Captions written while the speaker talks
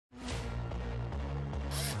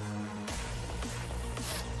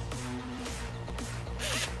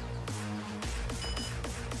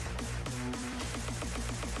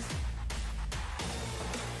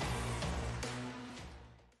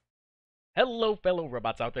Hello, fellow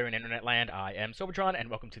robots out there in internet land. I am Sobertron, and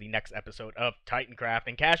welcome to the next episode of Titancraft.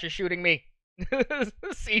 And Cash is shooting me.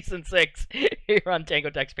 Season 6 here on Tango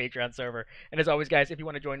Tech's Patreon server. And as always, guys, if you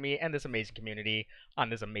want to join me and this amazing community on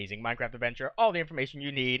this amazing Minecraft adventure, all the information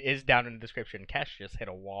you need is down in the description. Cash just hit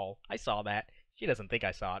a wall. I saw that. She doesn't think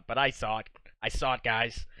I saw it, but I saw it. I saw it,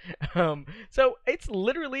 guys. So it's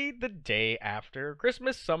literally the day after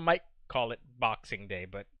Christmas. Some might call it Boxing Day,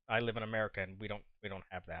 but I live in America and we don't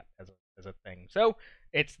have that as a thing. So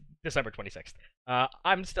it's December 26th.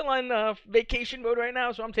 I'm still on vacation mode right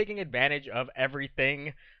now, so I'm taking advantage of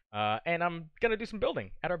everything. And I'm gonna do some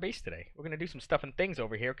building at our base today. We're gonna do some stuff and things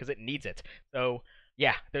over here because it needs it. So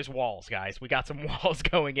yeah, there's walls, guys. We got some walls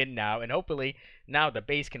going in now, and hopefully now the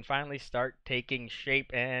base can finally start taking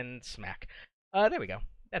shape and smack. There we go.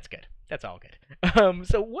 That's good. That's all good.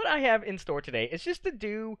 So what I have in store today is just to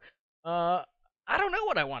do I don't know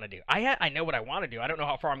what I want to do. I know what I want to do. I don't know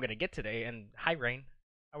how far I'm going to get today. And hi, Rain.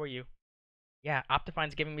 How are you? Yeah,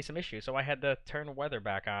 Optifine's giving me some issues, so I had to turn weather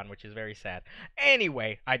back on, which is very sad.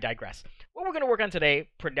 Anyway, I digress. What we're going to work on today,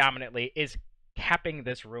 predominantly, is capping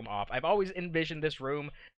this room off. I've always envisioned this room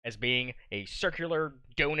as being a circular,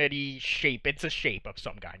 donut-y shape. It's a shape of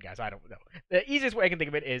some kind, guys. I don't know. The easiest way I can think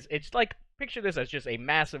of it is, it's like, picture this as just a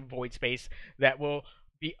massive void space that will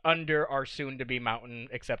be under our soon-to-be mountain,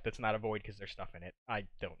 except it's not a void because there's stuff in it. I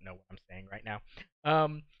don't know what I'm saying right now.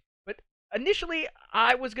 But initially,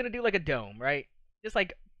 I was going to do like a dome, right? Just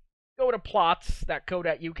like, go to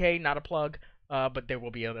plots.co.uk, not a plug, but there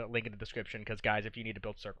will be a link in the description because, guys, if you need to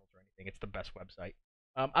build circles or anything, it's the best website.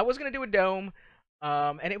 I was going to do a dome,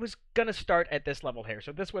 and it was going to start at this level here.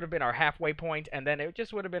 So this would have been our halfway point, and then it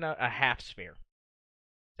just would have been a half sphere.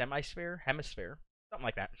 Semi-sphere? Hemisphere? Something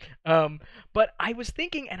like that. But I was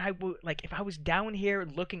thinking, and I would like if I was down here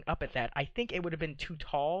looking up at that, I think it would have been too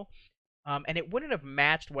tall, and it wouldn't have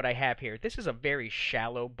matched what I have here. This is a very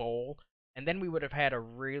shallow bowl, and then we would have had a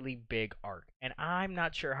really big arc, and I'm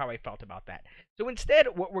not sure how I felt about that. So instead,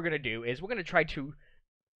 what we're gonna do is we're gonna try to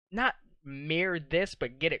not mirror this,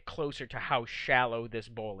 but get it closer to how shallow this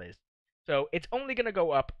bowl is. So it's only gonna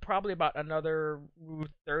go up probably about another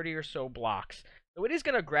 30 or so blocks. So it is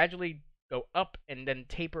gonna gradually go up and then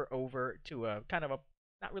taper over to a kind of a,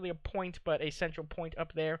 not really a point, but a central point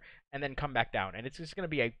up there, and then come back down. And it's just going to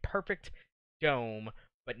be a perfect dome,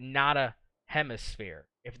 but not a hemisphere,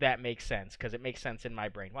 if that makes sense, because it makes sense in my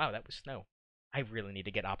brain. Wow, that was snow. I really need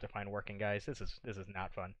to get Optifine working, guys. This is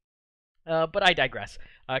not fun. But I digress.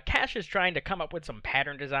 Cash is trying to come up with some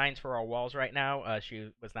pattern designs for our walls right now.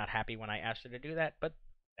 She was not happy when I asked her to do that, but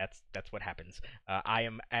that's what happens. I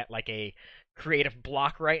am at like a creative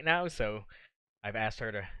block right now, so I've asked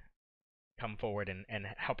her to come forward and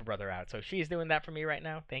help a brother out. So she's doing that for me right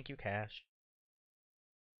now. Thank you, Cash.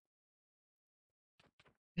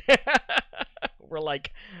 We're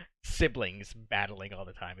like siblings battling all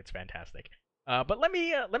the time. It's fantastic. But let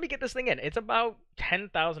me get this thing in. It's about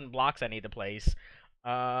 10,000 blocks I need to place.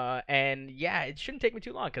 And yeah, it shouldn't take me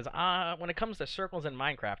too long because when it comes to circles in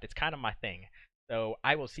Minecraft, it's kind of my thing. So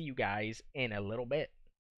I will see you guys in a little bit.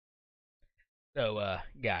 So,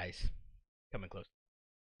 guys, coming close.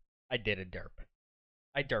 I did a derp.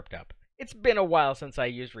 I derped up. It's been a while since I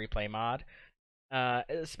used replay mod.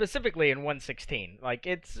 Specifically in 1.16. Like,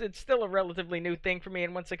 it's still a relatively new thing for me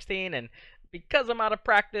in 1.16, and because I'm out of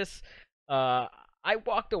practice, I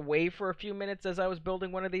walked away for a few minutes as I was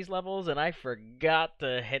building one of these levels, and I forgot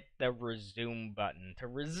to hit the resume button to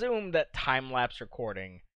resume that time-lapse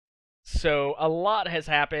recording. So a lot has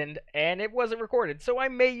happened, and it wasn't recorded. So I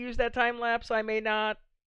may use that time lapse, I may not.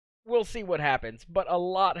 We'll see what happens. But a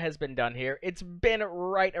lot has been done here. It's been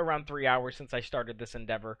right around 3 hours since I started this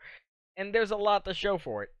endeavor, and there's a lot to show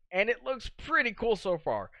for it. And it looks pretty cool so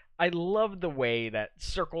far. I love the way that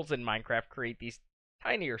circles in Minecraft create these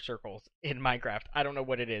tinier circles in Minecraft. I don't know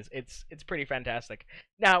what it is. It's pretty fantastic.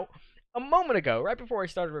 Now, a moment ago, right before I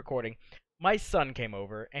started recording, my son came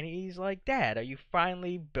over, and he's like, "Dad, are you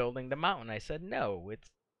finally building the mountain?" I said, "No, it's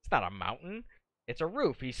not a mountain. It's a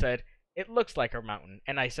roof." He said, "It looks like a mountain."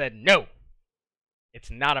 And I said, "No, it's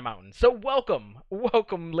not a mountain." So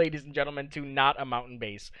welcome, ladies and gentlemen, to Not a Mountain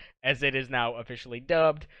Base, as it is now officially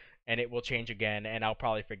dubbed, and it will change again, and I'll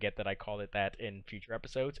probably forget that I called it that in future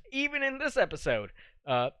episodes, even in this episode,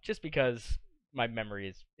 just because my memory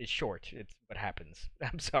is short. It's what happens.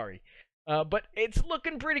 I'm sorry. But it's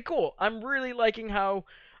looking pretty cool. I'm really liking how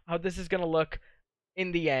this is going to look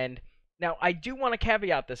in the end. Now, I do want to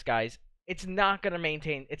caveat this, guys. It's not going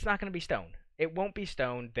to be stone. It won't be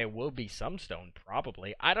stone. There will be some stone,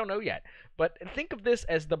 probably. I don't know yet. But think of this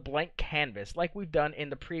as the blank canvas, like we've done in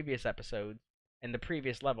the previous episodes, in the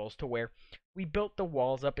previous levels to where we built the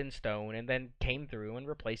walls up in stone and then came through and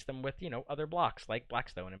replaced them with, other blocks like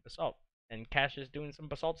blackstone and basalt. And Cash is doing some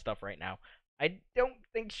basalt stuff right now. I don't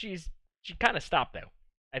think she kind of stopped though.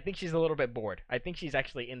 I think she's a little bit bored. I think she's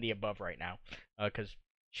actually in the above right now because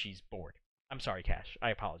she's bored. I'm sorry, Cash. I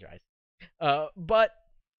apologize. But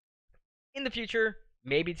in the future,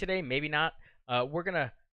 maybe today, maybe not, we're going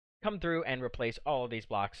to come through and replace all of these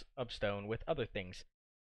blocks of stone with other things.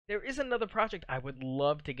 There is another project I would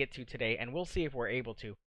love to get to today, and we'll see if we're able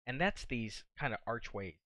to, and that's these kind of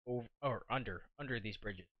archways over, or under these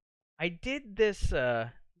bridges. I did this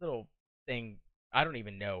little thing, I don't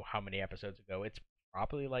even know how many episodes ago. It's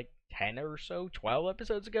probably like 10 or so, 12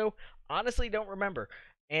 episodes ago. Honestly, don't remember.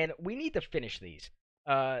 And we need to finish these.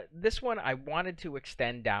 This one I wanted to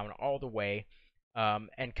extend down all the way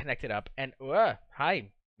and connect it up. And hi,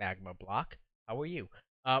 magma block. How are you?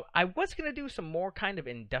 I was gonna do some more kind of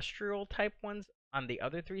industrial type ones on the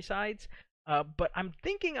other three sides, but I'm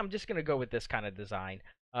thinking I'm just gonna go with this kind of design.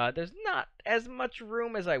 There's not as much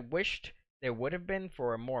room as I wished there would have been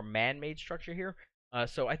for a more man-made structure here.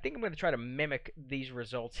 So I think I'm gonna try to mimic these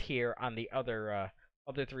results here on the other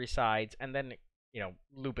three sides, and then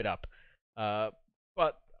loop it up.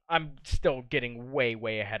 But I'm still getting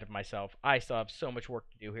way ahead of myself. I still have so much work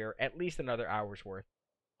to do here, at least another hour's worth.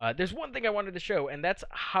 There's one thing I wanted to show, and that's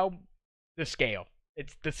how the scale.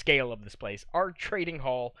 It's the scale of this place. Our trading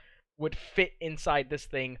hall would fit inside this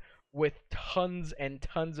thing with tons and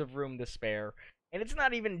tons of room to spare. And it's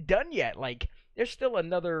not even done yet. Like, there's still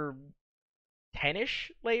another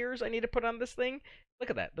 10-ish layers I need to put on this thing. Look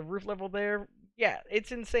at that. The roof level there. Yeah,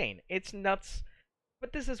 it's insane. It's nuts.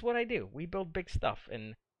 But this is what I do. We build big stuff.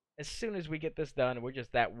 And as soon as we get this done, we're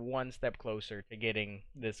just that one step closer to getting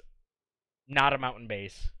this not a mountain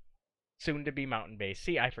base, soon to be mountain base.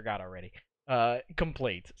 See, I forgot already.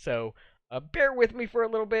 Complete. So bear with me for a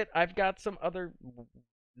little bit. I've got some other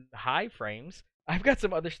high frames. I've got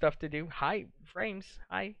some other stuff to do. High frames.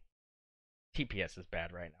 Hi. TPS is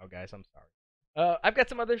bad right now, guys. I'm sorry. I've got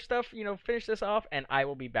some other stuff. Finish this off, and I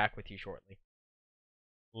will be back with you shortly.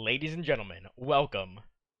 Ladies and gentlemen, welcome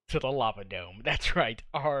to the lava dome. That's right.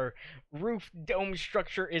 Our roof dome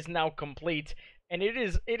structure is now complete. And it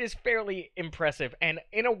is fairly impressive, and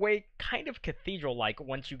in a way, kind of cathedral-like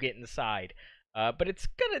once you get inside. But it's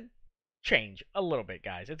gonna change a little bit,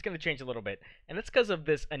 guys. It's gonna change a little bit, and that's because of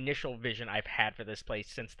this initial vision I've had for this place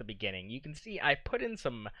since the beginning. You can see I put in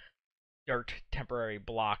some dirt temporary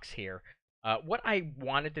blocks here. What I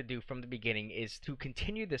wanted to do from the beginning is to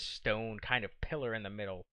continue this stone kind of pillar in the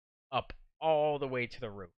middle up all the way to the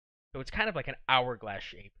roof. So it's kind of like an hourglass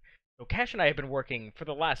shape. So Cash and I have been working for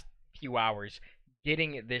the last few hours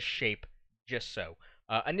getting this shape just so.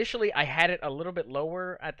 Initially, I had it a little bit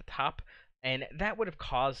lower at the top, and that would have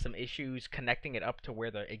caused some issues connecting it up to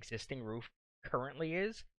where the existing roof currently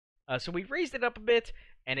is. So we raised it up a bit,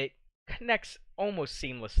 and it connects almost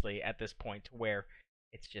seamlessly at this point to where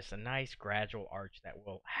it's just a nice gradual arch that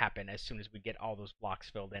will happen as soon as we get all those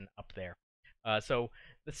blocks filled in up there. So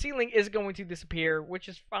the ceiling is going to disappear, which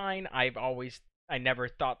is fine. I never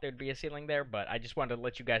thought there'd be a ceiling there, but I just wanted to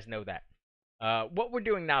let you guys know that. What we're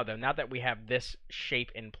doing now, though, now that we have this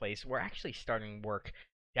shape in place, we're actually starting work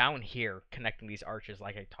down here, connecting these arches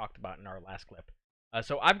like I talked about in our last clip.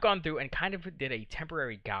 So I've gone through and kind of did a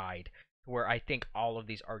temporary guide to where I think all of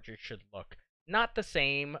these arches should look. Not the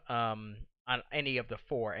same on any of the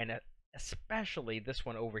four, and especially this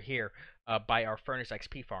one over here by our Furnace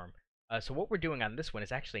XP farm. So what we're doing on this one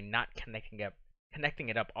is actually not connecting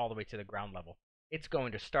it up all the way to the ground level. It's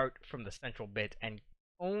going to start from the central bit and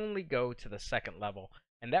only go to the second level,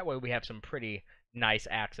 and that way we have some pretty nice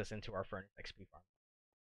access into our Furnace XP farm.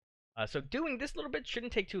 So doing this little bit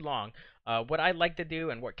shouldn't take too long. What I like to do,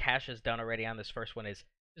 and what Cash has done already on this first one, is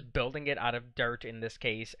just building it out of dirt in this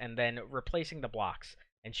case, and then replacing the blocks.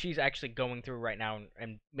 And she's actually going through right now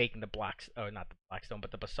and making the blocks, or not the blackstone,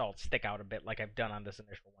 but the basalt stick out a bit like I've done on this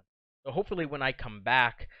initial one. So hopefully when I come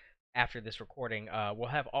back after this recording, we'll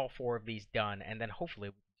have all four of these done, and then hopefully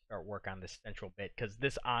we can start work on this central bit, because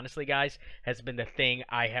this, honestly, guys, has been the thing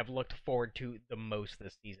I have looked forward to the most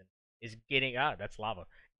this season, is getting, that's lava,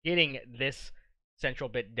 getting this central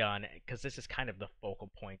bit done, because this is kind of the focal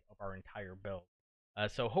point of our entire build.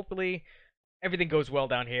 So hopefully everything goes well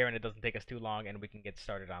down here and it doesn't take us too long, and we can get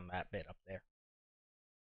started on that bit up there.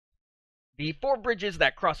 The 4 bridges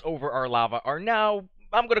that cross over our lava are now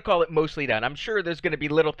I'm gonna call it mostly done. I'm sure there's gonna be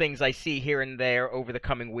little things I see here and there over the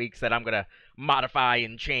coming weeks that I'm gonna modify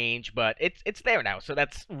and change, but it's there now, so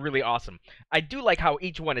that's really awesome. I do like how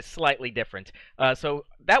each one is slightly different. So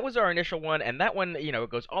that was our initial one, and that one, it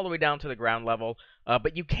goes all the way down to the ground level,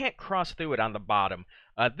 but you can't cross through it on the bottom.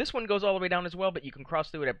 This one goes all the way down as well, but you can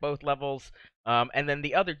cross through it at both levels. And then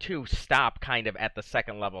the other two stop kind of at the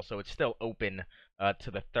second level, so it's still open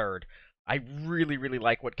to the third. I really, really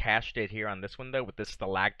like what Cash did here on this one, though, with this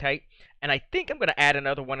stalactite. And I think I'm going to add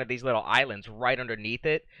another one of these little islands right underneath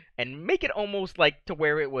it and make it almost like to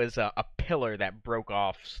where it was a pillar that broke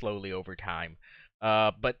off slowly over time.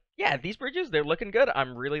 But yeah, these bridges, they're looking good.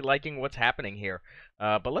 I'm really liking what's happening here.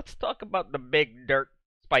 But let's talk about the big dirt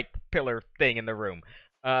spike pillar thing in the room.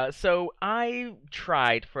 So I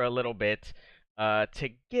tried for a little bit to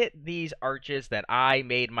get these arches that I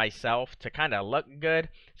made myself to kind of look good.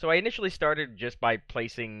 So I initially started just by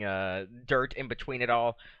placing dirt in between it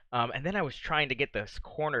all, and then I was trying to get this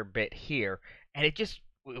corner bit here, and it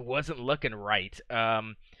wasn't looking right.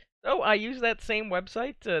 So I used that same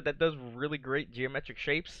website that does really great geometric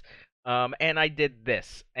shapes, and I did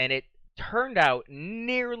this, and it turned out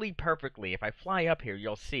nearly perfectly. If I fly up here,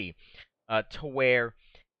 you'll see to where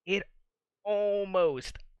it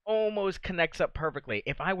almost connects up perfectly.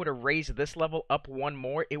 If I were to raise this level up one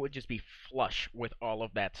more, it would just be flush with all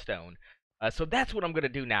of that stone. So that's what I'm going to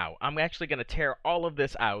do now. I'm actually going to tear all of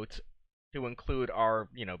this out to include our,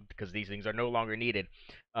 because these things are no longer needed.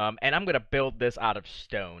 And I'm going to build this out of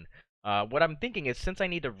stone. What I'm thinking is, since I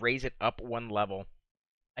need to raise it up one level,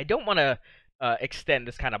 I don't want to extend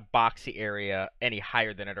this kind of boxy area any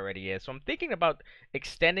higher than it already is. So I'm thinking about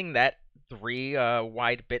extending that 3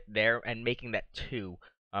 wide bit there and making that 2.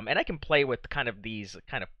 And I can play with kind of these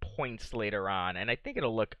kind of points later on, and I think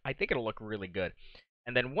it'll look really good.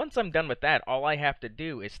 And then once I'm done with that, all I have to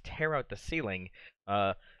do is tear out the ceiling.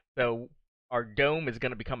 So our dome is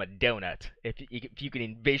going to become a donut, if you can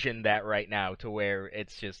envision that right now, to where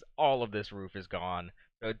it's just all of this roof is gone.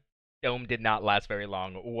 So dome did not last very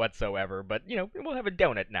long whatsoever, but we'll have a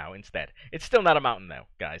donut now instead. It's still not a mountain though,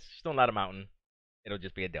 guys. Still not a mountain. It'll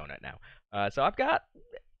just be a donut now. So I've got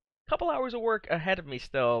a couple hours of work ahead of me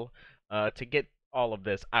still to get all of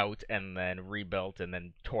this out and then rebuilt and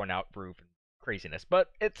then torn out roof and craziness.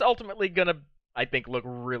 But it's ultimately gonna, I think, look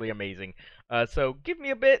really amazing. So give me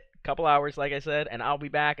a bit, couple hours, like I said, and I'll be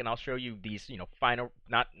back and I'll show you these, final,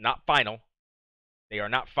 not final. They are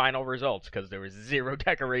not final results because there is zero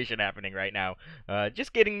decoration happening right now.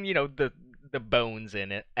 Just getting, the bones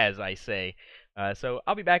in it, as I say. So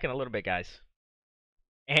I'll be back in a little bit, guys.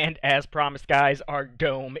 And as promised, guys, our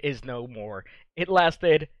dome is no more. It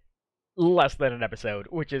lasted less than an episode,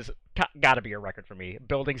 which is gotta be a record for me,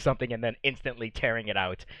 building something and then instantly tearing it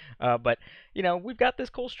out. But we've got this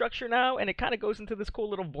cool structure now, and it kind of goes into this cool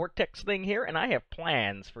little vortex thing here, and I have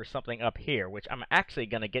plans for something up here, which I'm actually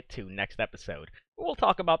gonna get to next episode. We'll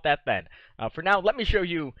talk about that then. For now, let me show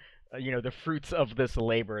you the fruits of this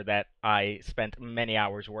labor that I spent many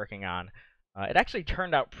hours working on. It actually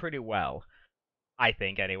turned out pretty well, I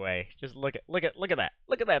think, anyway. Just look at that.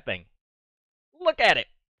 Look at that thing. Look at it.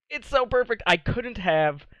 It's so perfect. I couldn't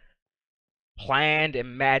have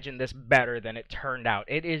imagined this better than it turned out.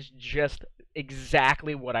 It is just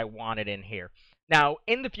exactly what I wanted in here. Now,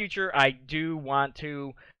 in the future, I do want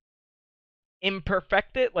to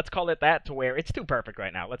imperfect it, let's call it that, to where it's too perfect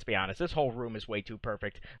right now. Let's be honest, this whole room is way too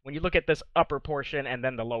perfect. When you look at this upper portion and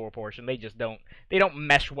then the lower portion, they don't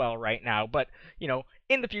mesh well right now. But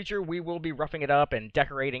in the future, we will be roughing it up and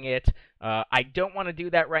decorating it. I don't want to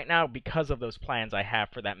do that right now because of those plans I have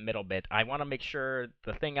for that middle bit. I want to make sure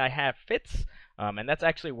the thing I have fits, and that's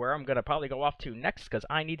actually where I'm gonna probably go off to next, because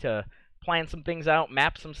I need to plan some things out,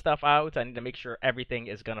 map some stuff out. I need to make sure everything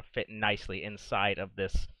is gonna fit nicely inside of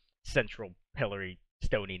this central pillory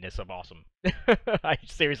stoniness of awesome. I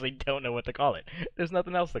seriously don't know what to call it. There's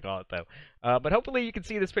nothing else to call it, though. But hopefully you can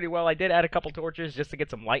see this pretty well. I did add a couple torches just to get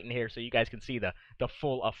some light in here so you guys can see the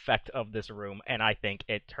full effect of this room, and I think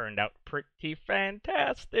it turned out pretty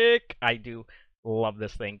fantastic. I do love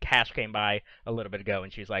this thing. Cash came by a little bit ago,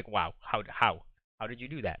 and she's like, wow, how did you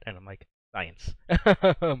do that? And I'm like, science.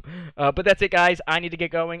 But that's it, guys. I need to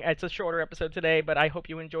get going. It's a shorter episode today, but I hope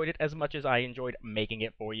you enjoyed it as much as I enjoyed making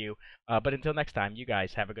it for you. But until next time, you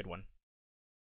guys have a good one.